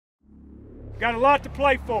Got a lot to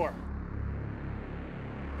play for.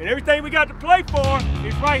 And everything we got to play for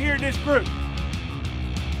is right here in this group.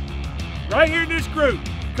 Right here in this group.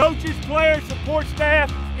 Coaches, players, support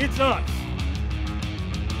staff, it's us.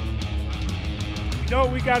 We know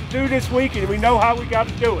what we got to do this week, and we know how we got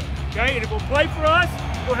to do it. Okay? And if we'll play for us,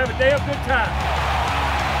 we'll have a damn good time.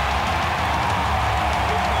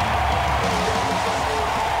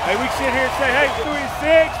 Hey, we can sit here and say, hey,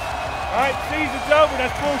 3-6. All right, season's over.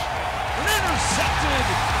 That's bullshit. Intercepted.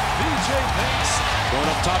 BJ Banks going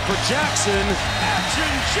up top for Jackson. Action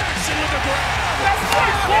Jackson with a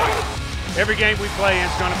grab. Every game we play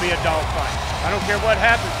is going to be a dogfight. I don't care what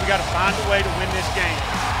happens. We got to find a way to win this game.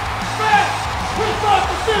 Fast, we're not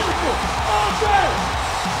the physical. All day.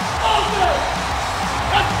 All day.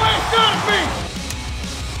 That's the way it's going to be.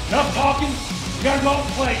 Enough talking. We got to go out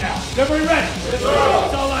and play now. Everybody ready? Yes, sir.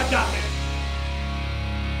 That's all I got, man.